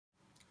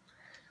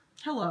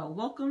Hello,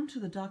 welcome to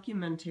the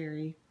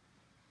documentary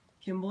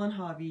Kimball and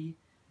Hobby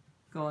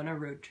Go on a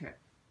Road Trip.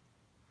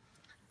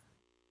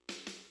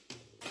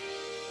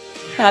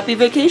 Happy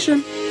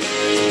vacation!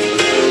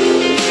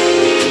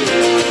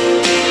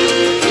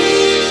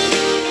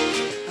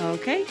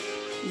 Okay,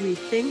 we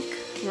think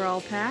we're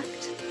all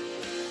packed.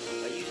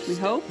 We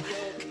hope.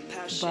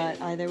 But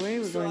either way,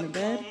 we're going to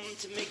bed.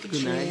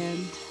 Good night.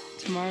 And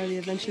tomorrow the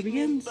adventure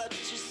begins.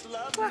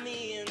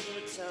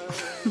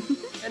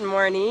 Good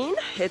morning.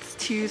 It's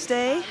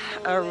Tuesday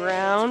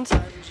around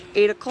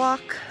 8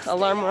 o'clock.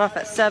 Alarm went off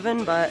at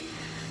 7, but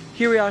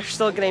here we are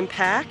still getting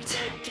packed.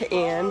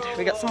 And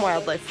we got some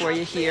wildlife for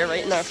you here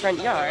right in our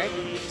front yard.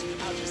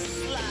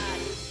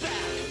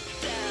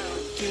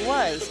 He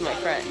was my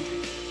friend.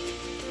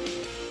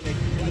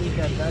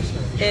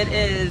 It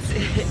is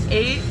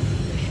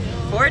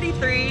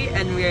 8:43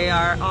 and we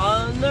are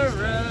on the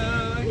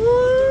road.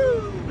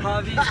 Woo!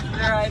 Hobby's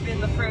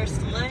driving the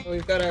first lane.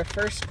 We've got our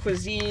first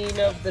cuisine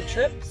of the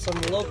trip, some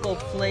local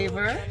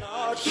flavor.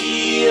 Washed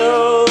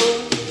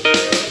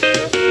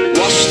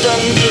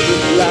under the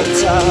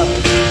blacktop,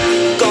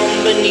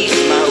 gone beneath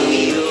my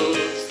wheels.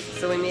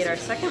 So we made our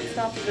second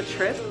stop of the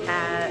trip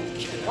at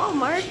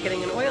Walmart,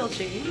 getting an oil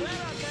change.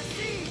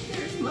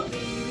 Here's my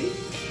baby.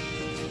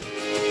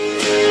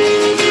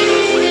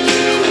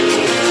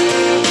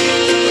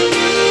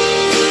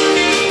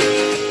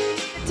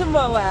 To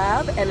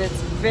Moab, and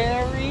it's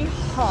very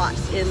hot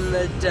in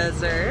the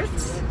desert.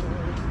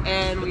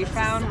 And we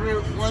found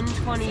Route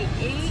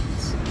 128,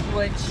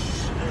 which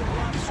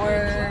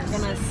we're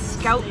gonna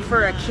scout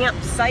for a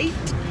campsite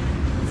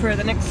for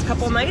the next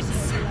couple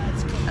nights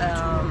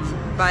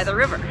by the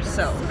river.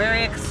 So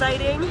very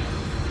exciting,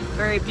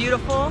 very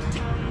beautiful.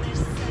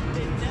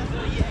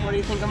 What do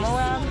you think of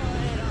Moab?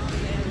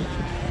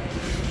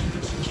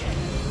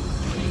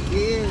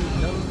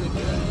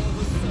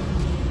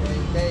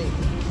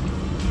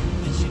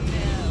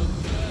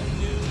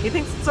 He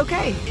thinks it's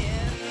okay.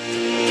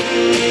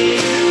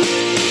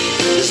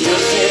 There's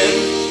nothing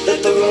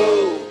that the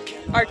road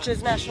can.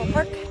 Arches National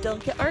Park,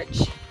 Delicate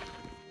Arch.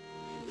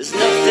 There's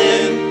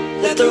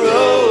nothing that the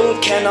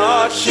road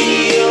cannot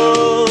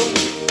heal.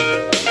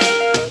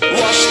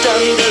 Washed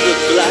under the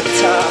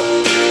blacktop,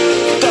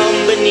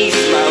 gone beneath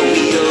my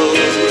wheels.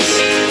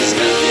 There's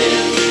nothing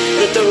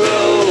that the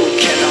road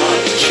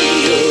cannot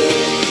heal.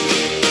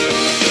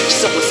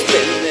 Someone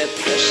spend their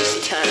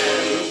precious time.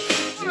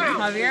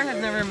 Javier has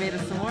never made a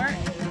s'more,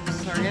 so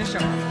we're gonna show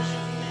him.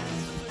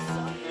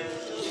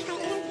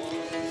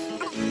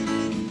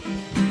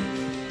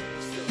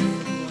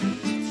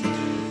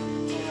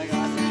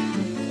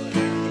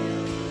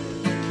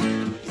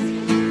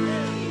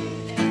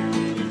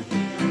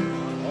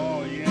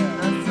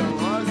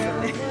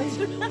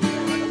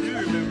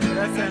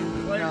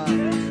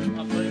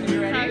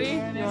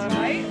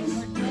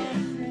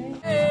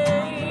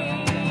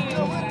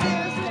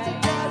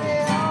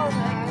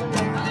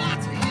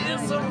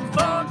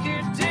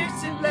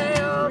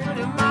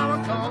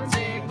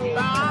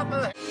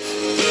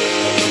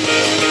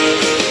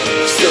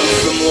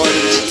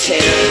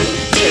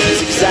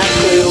 Is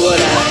exactly what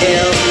I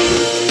am.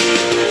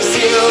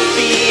 0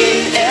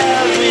 being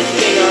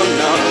everything I'm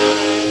not.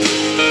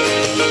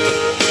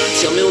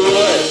 Tell me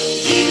what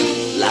you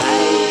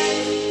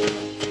like.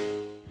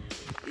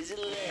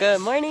 Good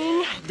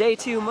morning, day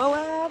 2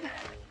 Moab.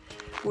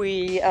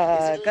 We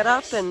got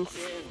up and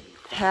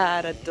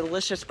had a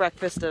delicious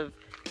breakfast of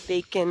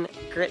bacon,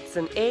 grits,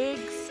 and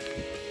eggs,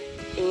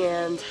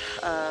 and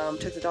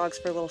took the dogs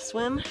for a little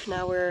swim.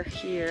 Now we're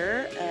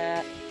here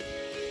at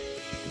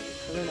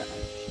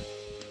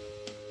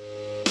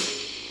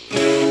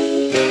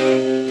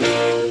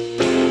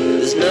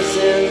There's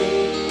nothing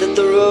that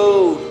the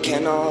road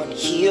cannot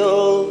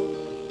heal.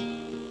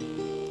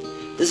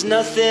 There's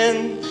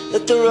nothing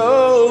that the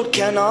road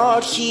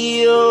cannot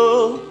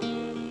heal.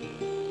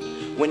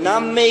 When I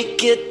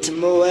make it to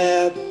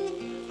Moab,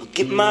 I'll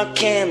get my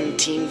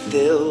canteen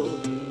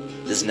filled.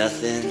 There's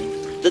nothing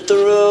that the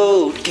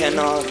road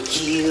cannot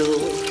heal.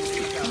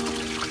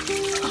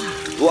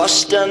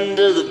 Washed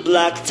under the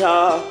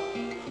blacktop,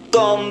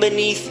 gone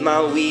beneath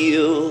my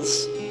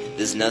wheels.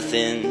 There's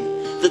nothing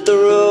that the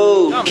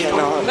road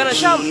cannot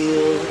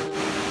heal.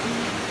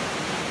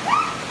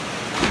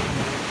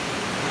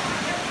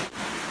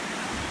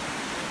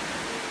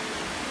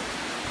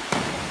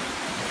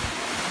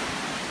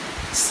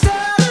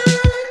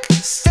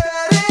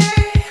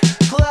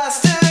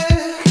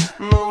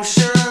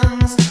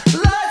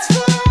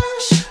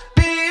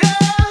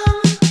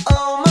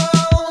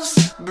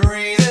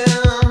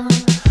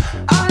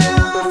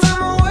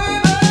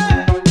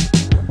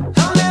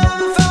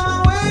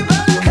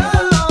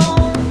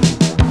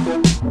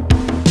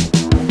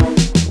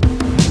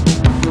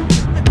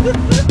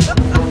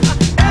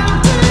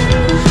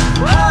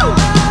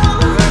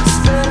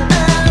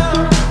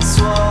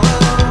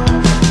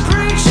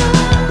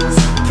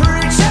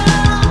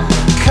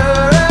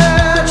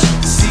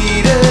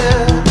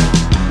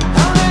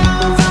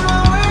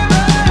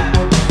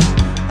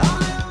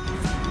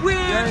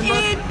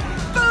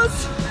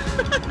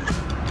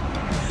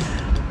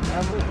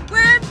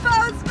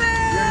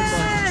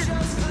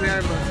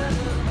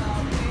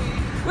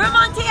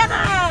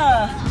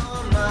 Montana!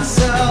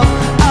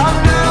 I'm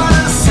not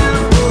a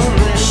simple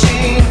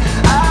machine.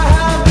 I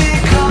have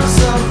become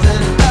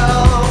something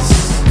else.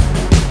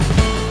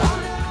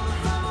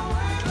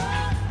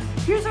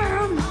 Here's our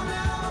room!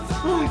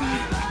 Oh my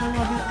god, I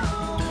love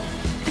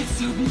it. It's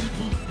so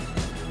beautiful.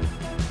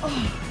 Oh,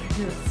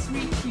 here's a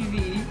sweet TV.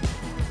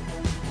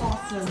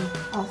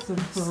 Awesome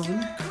phone.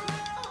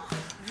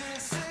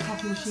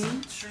 Coffee machine.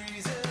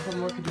 What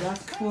more could you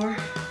ask for?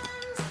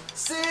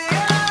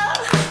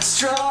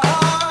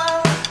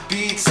 Strong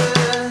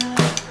beating.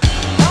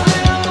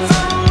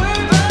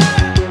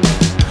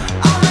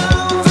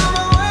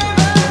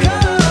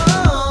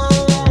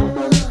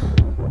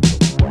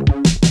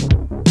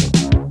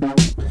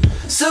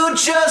 So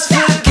just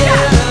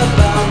forget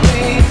about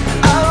me.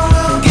 I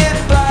will get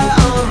by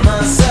on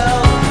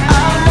myself.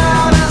 I'm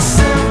not a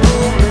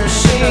simple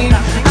machine.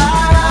 I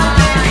have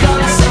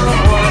become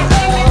someone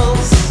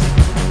else.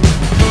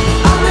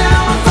 I'll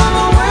never find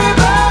my way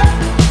back.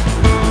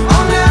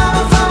 I'll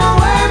never find my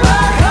way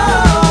back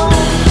home.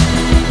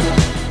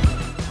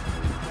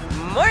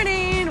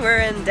 Morning! We're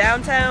in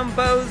downtown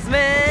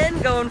Bozeman,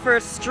 going for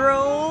a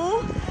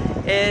stroll.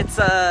 It's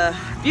a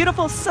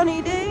beautiful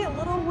sunny day, a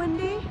little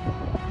windy,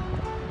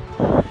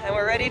 and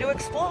we're ready to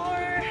explore.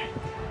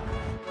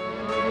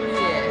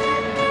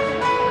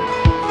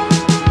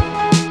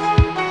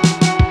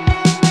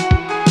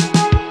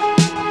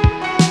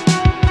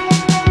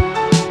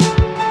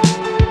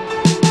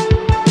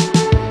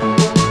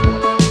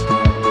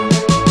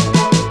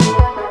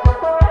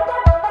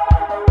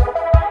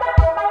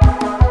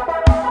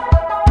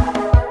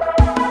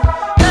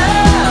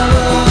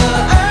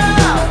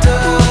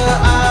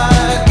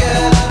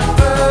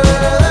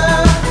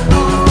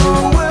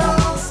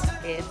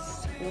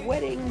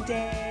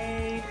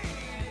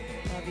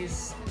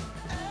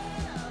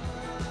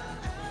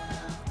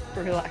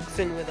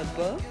 Relaxing with a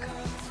book.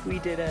 We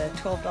did a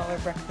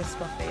 $12 breakfast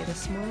buffet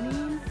this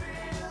morning.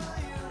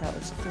 That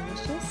was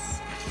delicious.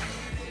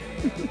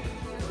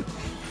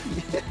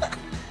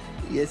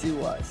 Yes, it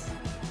was.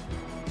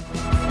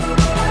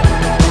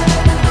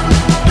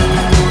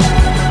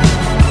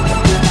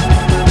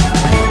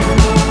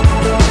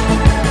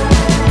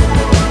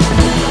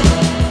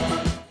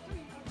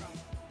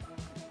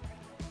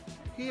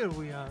 Here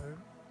we are,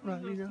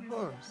 riding a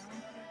horse.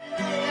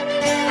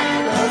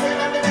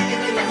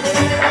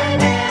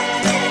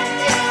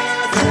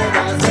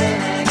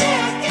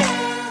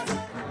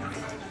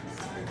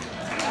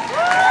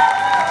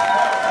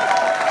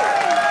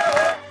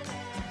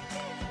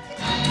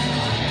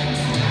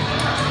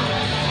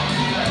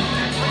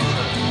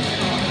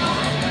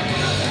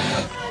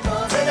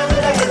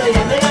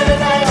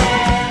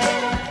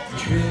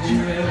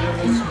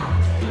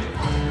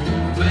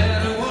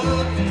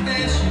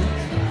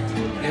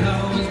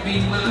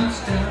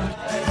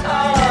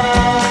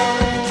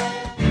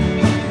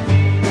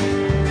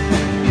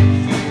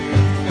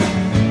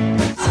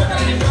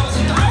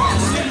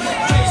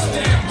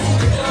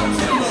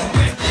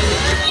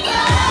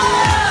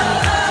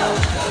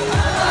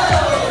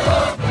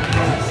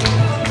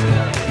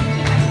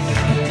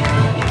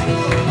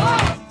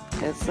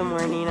 It's the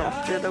morning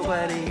after the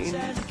wedding.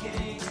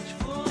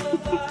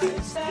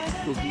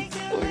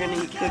 We're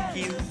gonna eat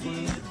cookies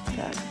and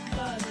that.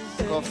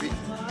 Coffee.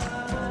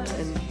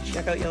 And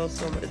check out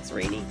Yellowstone, but it's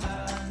rainy.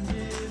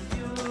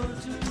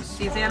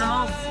 These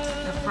animals,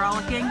 they're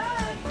frolicking.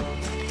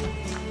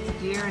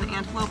 Deer and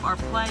antelope are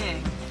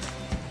playing.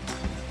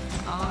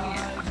 Oh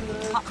yeah.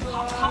 Hop,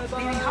 hop, hop,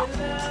 baby, hop.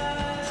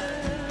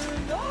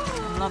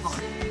 Love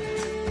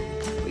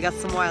them. We got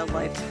some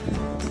wildlife.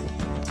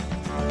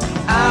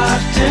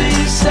 After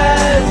you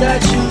said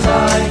that you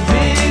like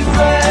big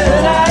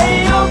red, I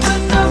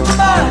opened up my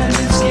mind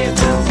and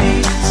skipped a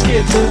beat.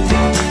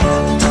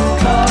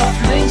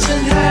 Cufflinks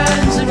and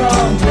hands in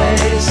wrong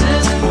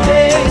places and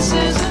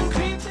faces and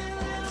creeping.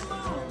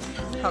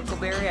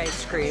 Huckleberry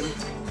ice cream,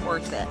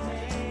 worth it.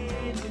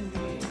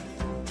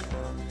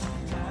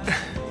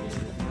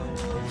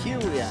 Here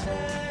we are,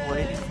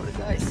 waiting for the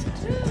guys.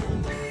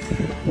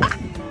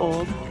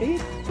 Old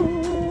faithful.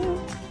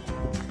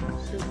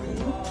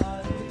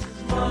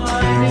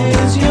 Mine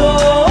is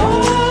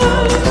yours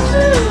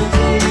to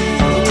be.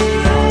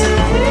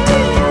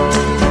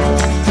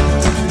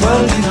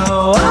 Well, you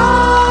know,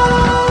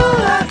 I'll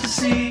have to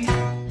see.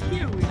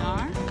 Here we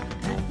are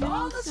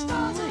All the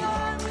stars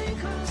align, we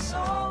could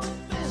solve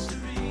the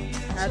mystery.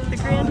 at the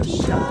Grand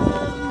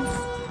Tetons.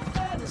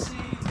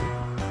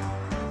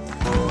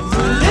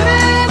 We're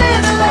living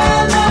in a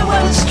land that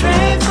went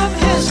straight from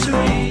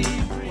history.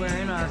 We're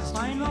in our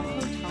final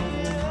hotel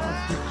room of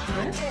the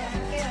trip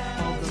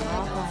called the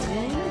Rock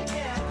Inn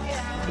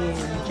in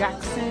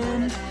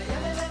Jackson,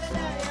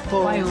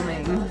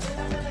 Wyoming.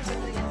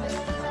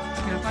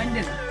 Gonna find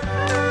dinner.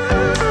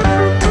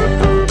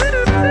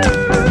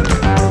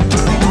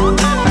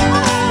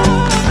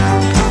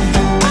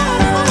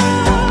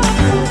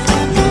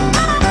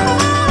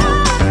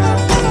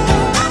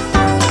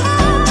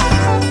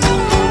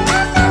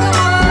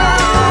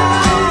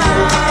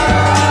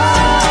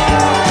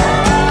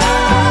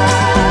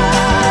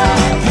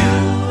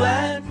 You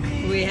and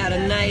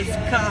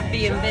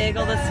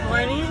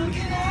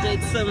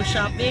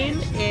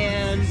shopping,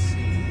 and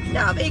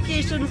now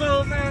vacation's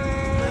over.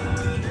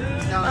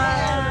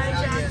 Bye,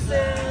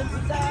 Jackson.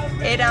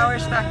 8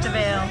 hours back to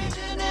Vail.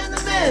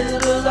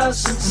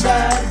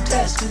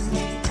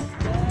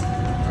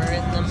 We're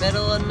in the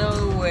middle of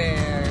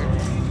nowhere.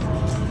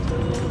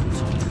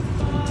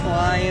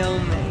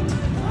 Wyoming.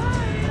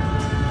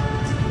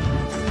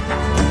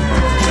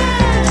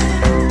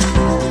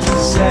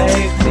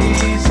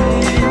 Safety's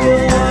in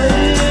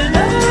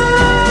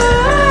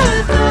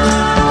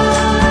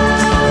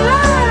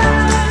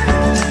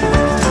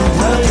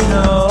well, you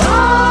know,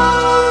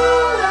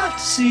 all I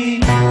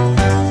see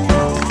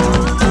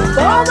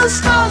all the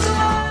stars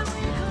alive.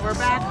 We're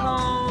back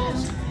home.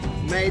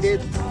 Made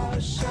it.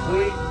 We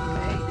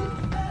made it.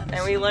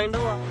 And we learned a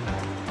lot.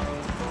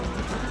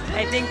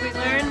 I think we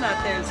learned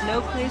that there's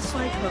no place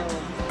like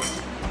home.